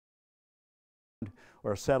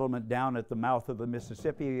or a settlement down at the mouth of the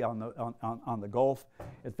Mississippi on the Gulf.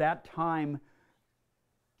 At that time,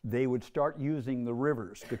 they would start using the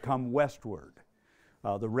rivers to come westward.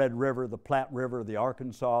 The Red River, the Platte River, the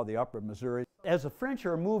Arkansas, the Upper Missouri. As the French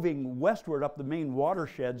are moving westward up the main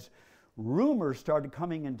watersheds, rumors started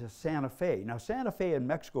coming into Santa Fe. Now, Santa Fe and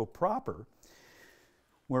Mexico proper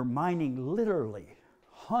were mining literally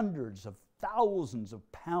hundreds of thousands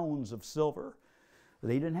of pounds of silver.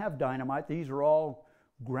 They didn't have dynamite. These are all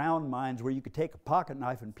ground mines where you could take a pocket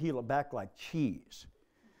knife and peel it back like cheese.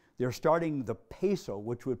 They're starting the peso,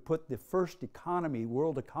 which would put the first economy,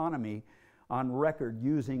 world economy, on record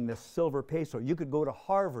using the silver peso. You could go to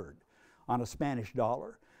Harvard on a Spanish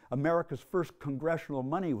dollar. America's first congressional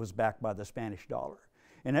money was backed by the Spanish dollar.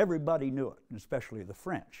 And everybody knew it, especially the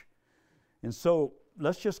French. And so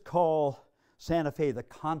let's just call Santa Fe the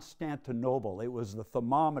Constantinople. It was the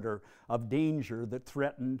thermometer of danger that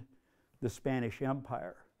threatened the Spanish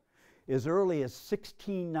Empire. As early as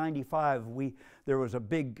 1695, there was a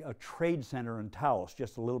big trade center in Taos,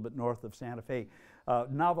 just a little bit north of Santa Fe.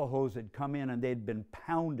 Navajos had come in and they'd been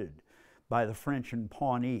pounded by the French in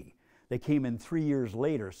Pawnee. They came in 3 years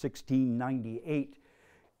later, 1698,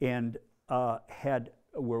 and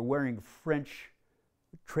were wearing French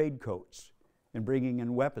trade coats and bringing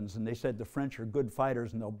in weapons. And they said the French are good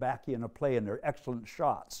fighters and they'll back you in a play and they're excellent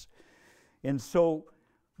shots. And so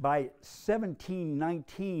by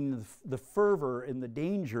 1719, the fervor and the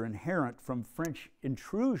danger inherent from French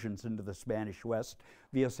intrusions into the Spanish West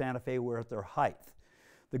via Santa Fe were at their height.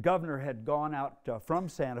 The governor had gone out from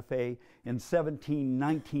Santa Fe in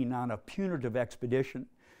 1719 on a punitive expedition,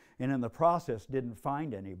 and in the process didn't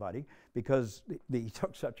find anybody because he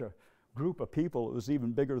took such a group of people. It was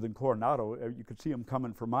even bigger than Coronado. You could see them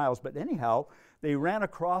coming for miles. But anyhow, they ran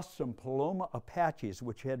across some Paloma Apaches,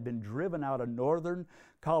 which had been driven out of northern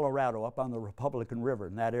Colorado up on the Republican River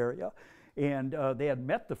in that area. And they had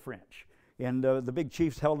met the French. And the big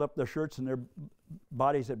chiefs held up their shirts and their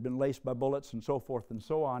bodies had been laced by bullets and so forth and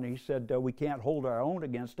so on. He said, we can't hold our own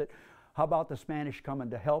against it. How about the Spanish coming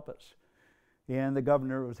to help us? And the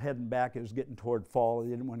governor was heading back. It was getting toward fall. He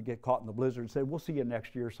didn't want to get caught in the blizzard. Said, we'll see you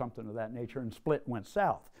next year, something of that nature, and split went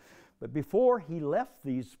south. But before he left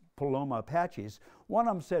these Paloma Apaches, one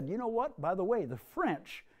of them said, you know what, by the way, the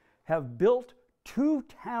French have built 2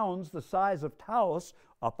 towns the size of Taos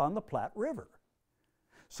up on the Platte River.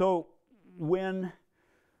 So when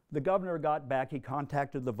the governor got back, he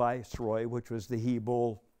contacted the viceroy, which was the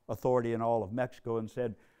he-bull authority in all of Mexico, and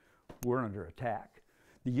said, we're under attack.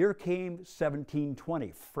 The year came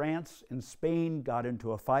 1720. France and Spain got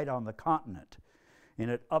into a fight on the continent,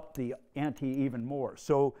 and it upped the ante even more.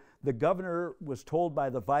 So the governor was told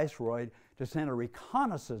by the viceroy to send a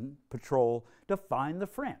reconnaissance patrol to find the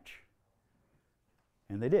French.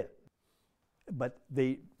 And they did. But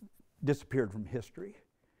they disappeared from history.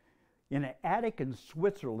 In an attic in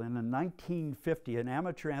Switzerland in 1950, an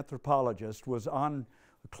amateur anthropologist was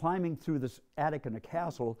climbing through this attic in a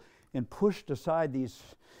castle and pushed aside these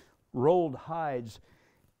rolled hides,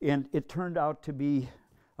 and it turned out to be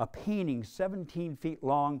a painting 17 feet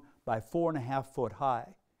long by 4.5 foot high.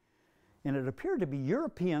 And it appeared to be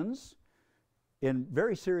Europeans in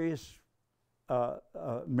very serious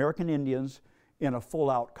American Indians in a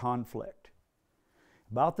full-out conflict.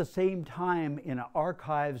 About the same time, in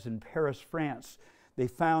archives in Paris, France, they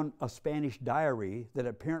found a Spanish diary that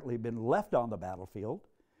had apparently been left on the battlefield,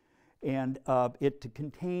 and it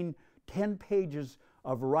contained 10 pages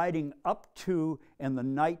of writing up to and the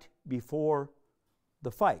night before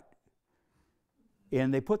the fight.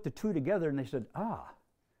 And they put the two together and they said,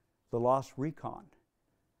 the Lost Recon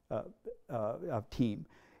team.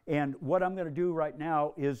 And what I'm going to do right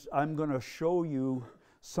now is I'm going to show you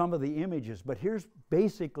some of the images, but here's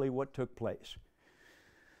basically what took place.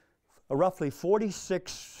 Roughly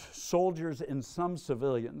 46 soldiers and some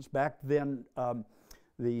civilians. Back then,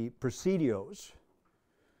 the presidios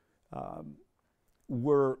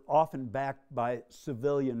were often backed by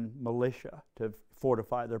civilian militia to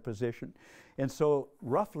fortify their position. And so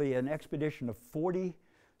roughly an expedition of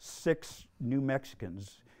 46 New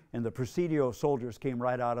Mexicans, and the Presidio soldiers came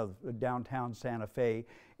right out of downtown Santa Fe,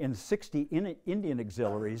 and 60 Indian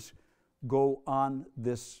auxiliaries go on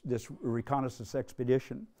this reconnaissance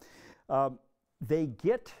expedition. They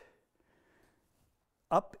get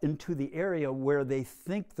up into the area where they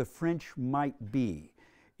think the French might be,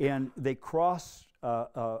 and they cross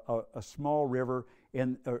a small river,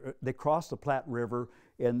 and they cross the Platte River,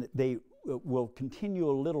 and they will continue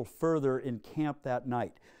a little further and camp that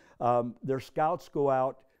night. Their scouts go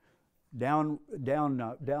out. down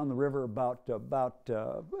the river about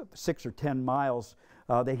 6 or 10 miles,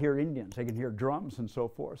 they hear Indians. They can hear drums and so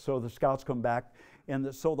forth. So the scouts come back,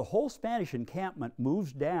 and so the whole Spanish encampment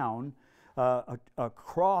moves down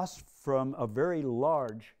across from a very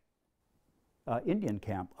large Indian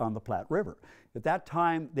camp on the Platte River. At that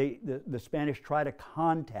time, the Spanish try to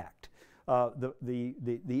contact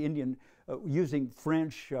the Indian using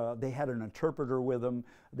French. They had an interpreter with them.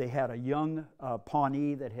 They had a young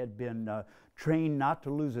Pawnee that had been trained not to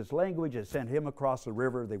lose his language. They sent him across the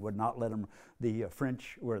river. They would not let him, the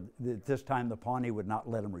French, or this time the Pawnee would not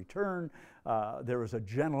let him return. There was a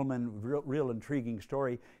gentleman, real intriguing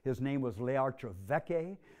story. His name was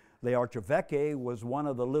L'Archevêque. L'Archevêque was one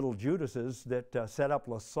of the little Judases that set up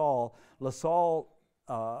La Salle. La Salle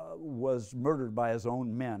was murdered by his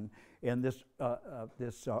own men, and this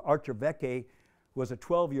Archevêque was a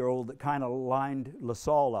 12-year-old that kind of lined La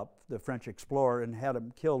Salle up, the French explorer, and had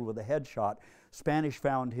him killed with a headshot. Spanish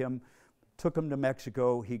found him, took him to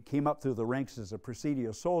Mexico. He came up through the ranks as a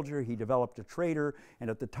Presidio soldier. He developed a trader, and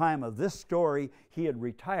at the time of this story, he had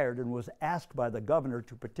retired and was asked by the governor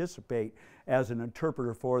to participate as an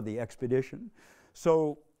interpreter for the expedition.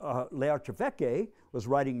 So L'Archevêque was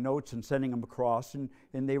writing notes and sending them across, and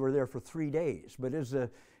they were there for 3 days. But as the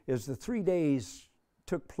 3 days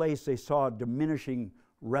took place, they saw a diminishing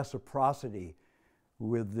reciprocity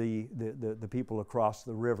with the people across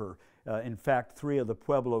the river. In fact, 3 of the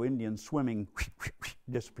Pueblo Indians swimming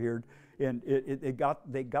disappeared, and they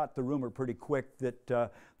got the rumor pretty quick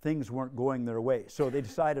that things weren't going their way. So they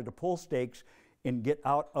decided to pull stakes and get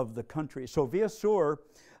out of the country. So Villasuer,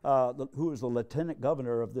 who was the lieutenant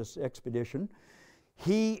governor of this expedition,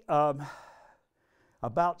 he,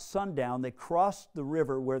 about sundown, they crossed the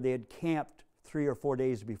river where they had camped 3 or 4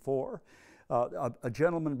 days before. A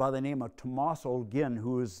gentleman by the name of Tomas Olguin,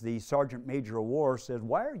 who is the sergeant major of war, said,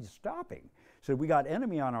 "Why are you stopping?" He said, "We got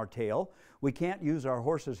enemy on our tail. We can't use our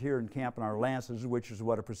horses here and camp on our lances," which is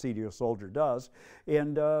what a Presidio soldier does.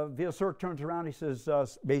 And Villasuer turns around, he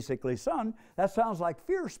says, basically, "Son, that sounds like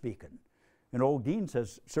fear speaking." And Olguin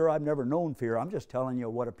says, "Sir, I've never known fear. I'm just telling you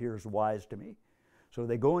what appears wise to me." So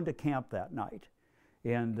they go into camp that night.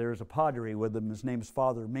 And there's a padre with them. His name's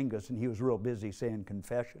Father Mingus, and he was real busy saying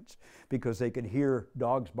confessions because they could hear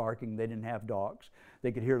dogs barking. They didn't have dogs.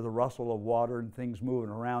 They could hear the rustle of water and things moving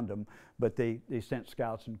around them, but they sent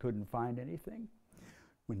scouts and couldn't find anything.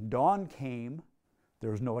 When dawn came, there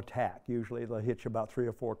was no attack. Usually they'll hit you about 3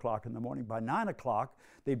 or 4 o'clock in the morning. By 9 o'clock,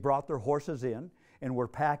 they brought their horses in and were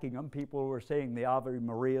packing them. People were saying the Ave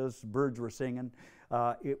Marias, birds were singing.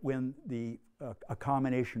 When a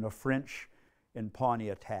combination of French and Pawnee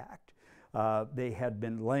attacked. They had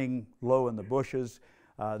been laying low in the bushes.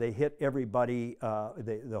 They hit everybody.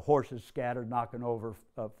 The horses scattered, knocking over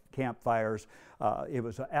campfires. It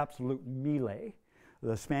was an absolute melee.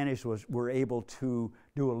 The Spanish were able to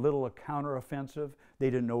do a little counteroffensive. They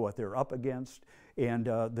didn't know what they were up against, and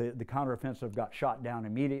the counteroffensive got shot down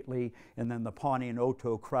immediately, and then the Pawnee and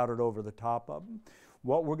Oto crowded over the top of them.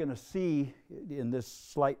 What we're going to see in this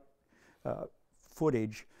slight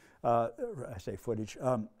footage, I say footage,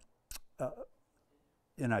 and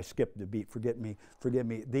I skipped the beat, forgive me.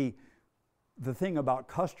 The thing about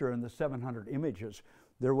Custer and the 700 images,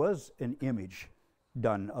 there was an image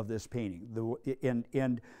done of this painting.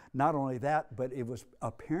 And not only that, but it was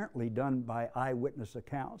apparently done by eyewitness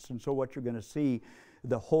accounts. And so what you're going to see,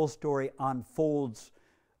 the whole story unfolds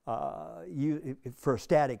for a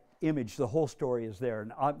static image. The whole story is there.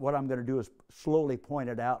 And what I'm going to do is slowly point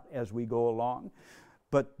it out as we go along.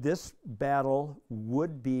 But this battle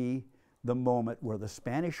would be the moment where the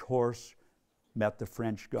Spanish horse met the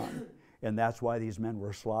French gun. And that's why these men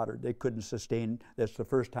were slaughtered. They couldn't sustain. That's the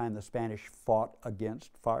first time the Spanish fought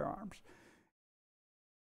against firearms.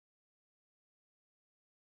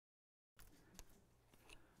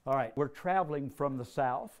 All right, we're traveling from the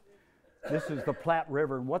south. This is the Platte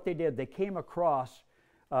River. And what they did, they came across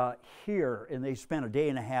here, and they spent a day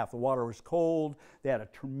and a half. The water was cold. They had a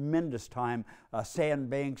tremendous time.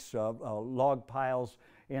 Sandbanks, log piles,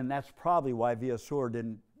 and that's probably why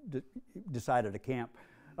Villasuer decided to camp.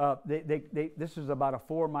 This is about a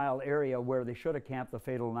 4-mile area where they should have camped the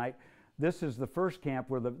fatal night. This is the first camp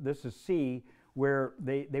where this is C, where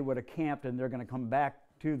they would have camped, and they're going to come back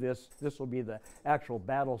to this. This will be the actual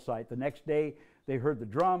battle site. The next day, they heard the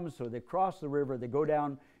drums, so they cross the river. They go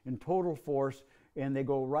down in total force, and they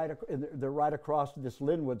go they're right across this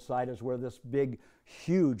Linwood site is where this big,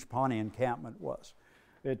 huge Pawnee encampment was.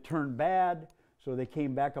 It turned bad, so they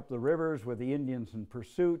came back up the rivers with the Indians in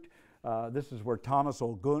pursuit. This is where Thomas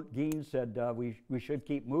O'Gean said we should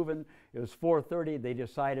keep moving. It was 4:30. They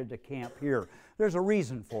decided to camp here. There's a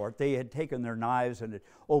reason for it. They had taken their knives and it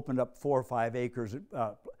opened up 4 or 5 acres,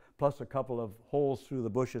 plus a couple of holes through the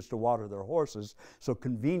bushes to water their horses. So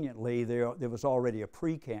conveniently, there was already a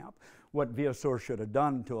pre-camp. What Villaseur should have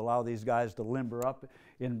done to allow these guys to limber up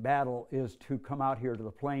in battle is to come out here to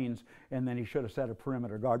the plains, and then he should have set a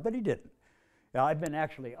perimeter guard, but he didn't. Now, I've been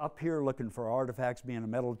actually up here looking for artifacts. Being a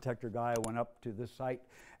metal detector guy, I went up to this site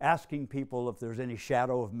asking people if there's any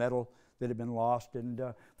shadow of metal that had been lost, and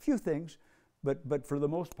a few things, but for the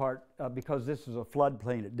most part, because this is a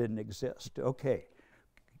floodplain, it didn't exist. Okay,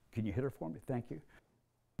 can you hit her for me? Thank you.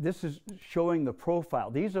 This is showing the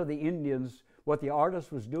profile. These are the Indians. What the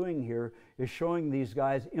artist was doing here is showing these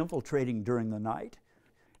guys infiltrating during the night.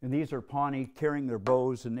 And these are Pawnee carrying their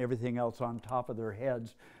bows and everything else on top of their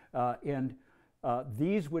heads.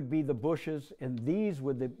 These would be the bushes, and these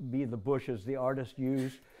would be the bushes the artist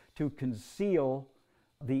used to conceal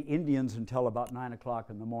the Indians until about 9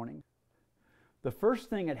 o'clock in the morning. The first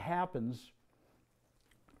thing that happens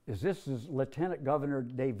is this is Lieutenant Governor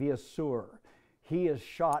de Villaseur. He is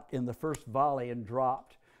shot in the first volley and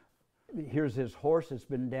dropped. Here's his horse, it's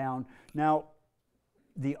been down. Now,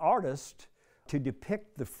 the artist, to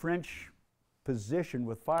depict the French position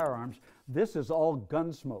with firearms, this is all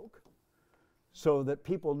gun smoke, so that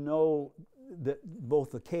people know that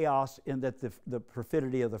both the chaos and that the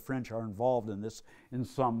perfidy of the French are involved in this in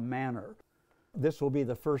some manner. This will be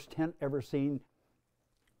the first tent ever seen.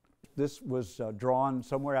 This was drawn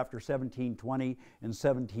somewhere after 1720 and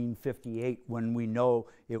 1758, when we know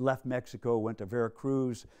it left Mexico, went to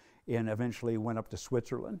Veracruz, and eventually went up to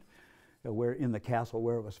Switzerland, where in the castle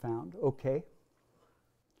where it was found. Okay.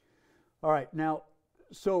 All right, now,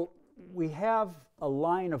 so we have a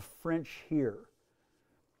line of French here.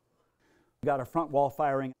 We got a front wall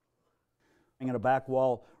firing and a back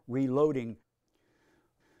wall reloading.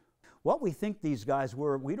 What we think these guys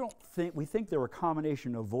were, we think they were a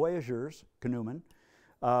combination of voyageurs, canoemen,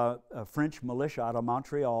 a French militia out of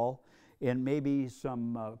Montreal, and maybe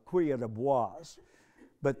some coureurs de bois.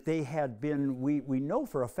 But they had been, we know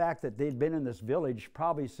for a fact that they'd been in this village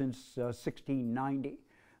probably since 1690.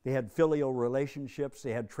 They had filial relationships,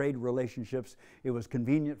 they had trade relationships. It was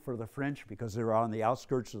convenient for the French because they were on the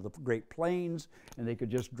outskirts of the Great Plains, and they could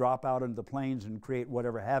just drop out into the plains and create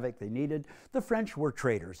whatever havoc they needed. The French were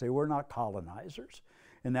traders, they were not colonizers.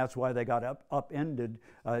 And that's why they got upended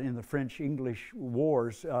in the French-English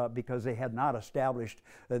wars, because they had not established,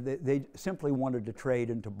 they simply wanted to trade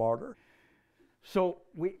and to barter. So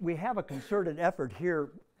we have a concerted effort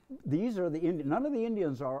here. These are the Indians. None of the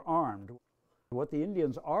Indians are armed. What the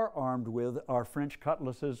Indians are armed with are French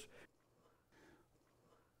cutlasses.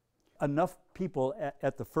 Enough people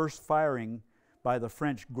at the first firing by the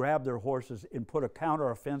French grabbed their horses and put a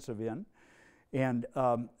counteroffensive in. And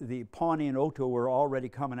the Pawnee and Oto were already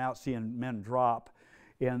coming out seeing men drop.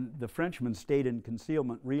 And the Frenchmen stayed in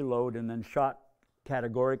concealment, reload, and then shot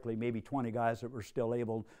categorically maybe 20 guys that were still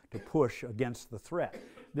able to push against the threat.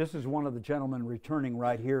 This is one of the gentlemen returning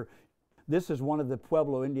right here. This is one of the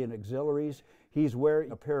Pueblo Indian auxiliaries. He's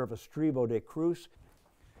wearing a pair of Estribo de Cruz.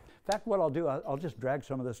 In fact, what I'll do, I'll just drag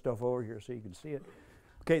some of this stuff over here so you can see it.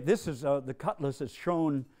 Okay, this is the cutlass is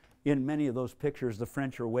shown in many of those pictures. The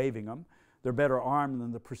French are waving them. They're better armed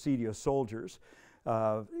than the Presidio soldiers.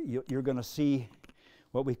 You're going to see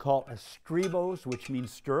what we call estribos, which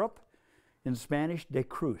means stirrup. In Spanish, de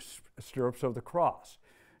cruz, stirrups of the cross.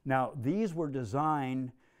 Now, these were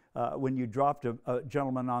designed when you dropped a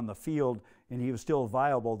gentleman on the field and he was still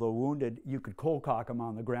viable, though wounded, you could cold cock him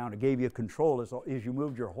on the ground. It gave you control as you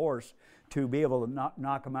moved your horse to be able to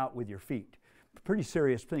knock him out with your feet. Pretty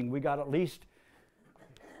serious thing. We got at least,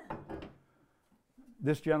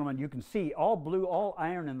 this gentleman, you can see all blue, all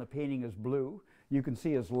iron in the painting is blue. You can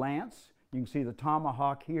see his lance. You can see the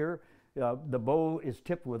tomahawk here. The bow is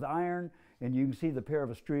tipped with iron. And you can see the pair of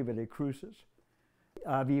Estribo de Cruzes.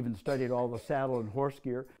 I've even studied all the saddle and horse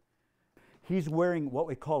gear. He's wearing what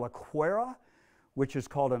we call a cuera, which is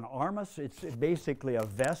called an armas. It's basically a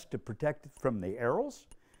vest to protect from the arrows.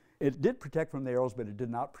 It did protect from the arrows, but it did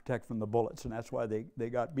not protect from the bullets, and that's why they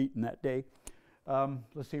got beaten that day.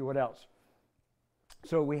 Let's see what else.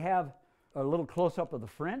 So we have a little close-up of the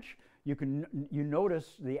French. You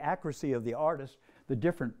notice the accuracy of the artist, the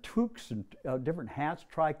different toques and different hats,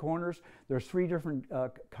 tri-corners. There's 3 different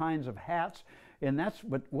kinds of hats, and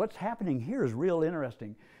what's happening here is real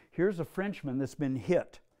interesting. Here's a Frenchman that's been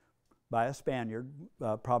hit by a Spaniard,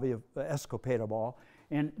 probably an escopeta ball,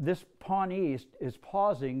 and this Pawnee is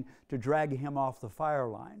pausing to drag him off the fire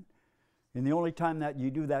line. And the only time that you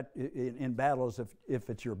do that in battle is if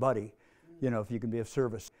it's your buddy, you know, if you can be of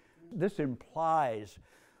service. This implies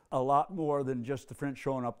a lot more than just the French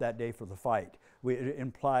showing up that day for the fight. It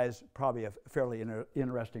implies probably a fairly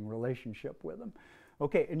interesting relationship with them.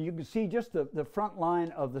 Okay, and you can see just the front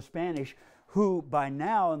line of the Spanish, who by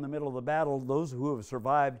now in the middle of the battle, those who have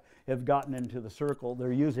survived have gotten into the circle.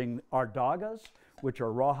 They're using ardagas, which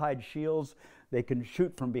are rawhide shields. They can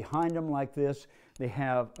shoot from behind them like this. They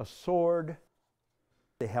have a sword,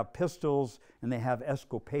 they have pistols, and they have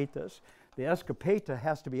escopetas. The escopeta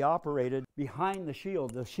has to be operated behind the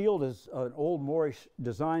shield. The shield is an old Moorish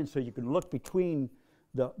design, so you can look between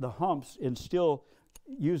the humps and still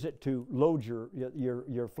use it to load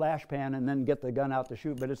your flash pan and then get the gun out to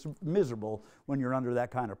shoot, but it's miserable when you're under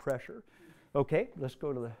that kind of pressure. Okay, let's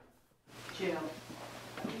go to the... Jim,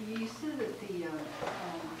 you said that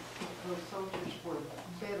those soldiers were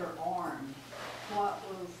better armed. What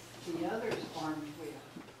was the others armed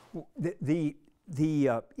with?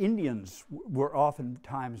 The Indians were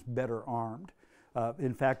oftentimes better armed.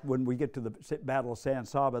 In fact, when we get to the Battle of San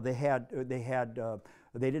Saba, they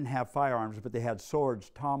didn't have firearms, but they had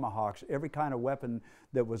swords, tomahawks, every kind of weapon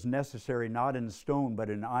that was necessary, not in stone, but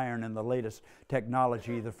in iron and the latest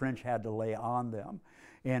technology the French had to lay on them.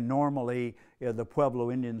 And normally, the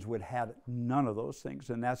Pueblo Indians would have none of those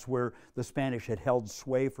things, and that's where the Spanish had held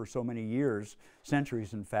sway for so many years,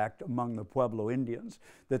 centuries in fact, among the Pueblo Indians,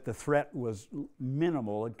 that the threat was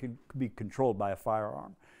minimal and could be controlled by a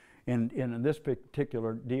firearm. And in this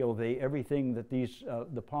particular deal, everything that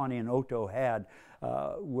the Pawnee and Oto had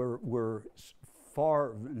were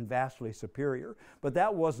far and vastly superior. But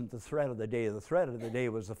that wasn't the threat of the day. The threat of the day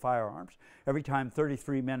was the firearms. Every time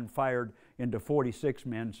 33 men fired into 46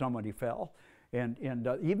 men, somebody fell. And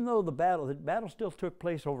even though the battle still took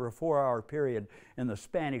place over a 4-hour period, and the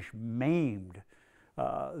Spanish maimed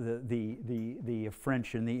the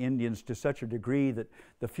French and the Indians to such a degree that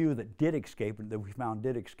the few that did escape, and that we found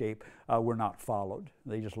did escape, were not followed.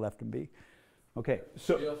 They just left them be. Okay,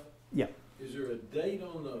 so Jeff, yeah. Is there a date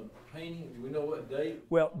on the painting? Do we know what date?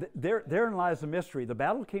 Well, therein lies the mystery. The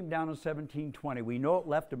battle came down in 1720. We know it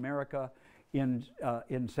left America in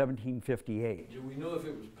 1758. Do we know if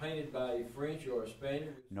it was painted by a French or a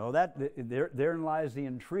Spaniard? No, therein lies the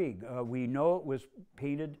intrigue. We know it was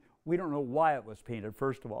painted. We don't know why it was painted,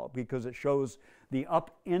 first of all, because it shows the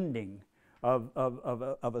upending of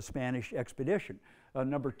a Spanish expedition.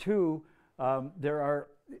 Number two,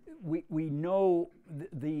 we know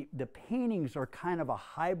the paintings are kind of a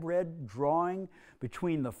hybrid drawing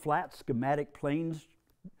between the flat schematic planes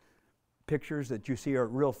pictures that you see are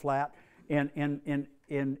real flat and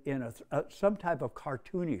some type of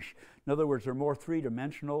cartoonish. In other words, they're more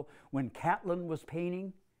three-dimensional. When Catlin was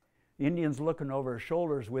painting, Indians looking over his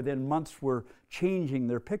shoulders within months were changing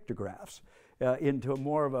their pictographs into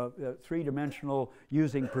more of a three-dimensional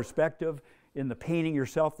using perspective. In the painting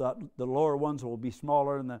yourself, the lower ones will be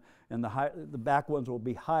smaller and the back ones will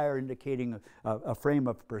be higher, indicating a frame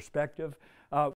of perspective.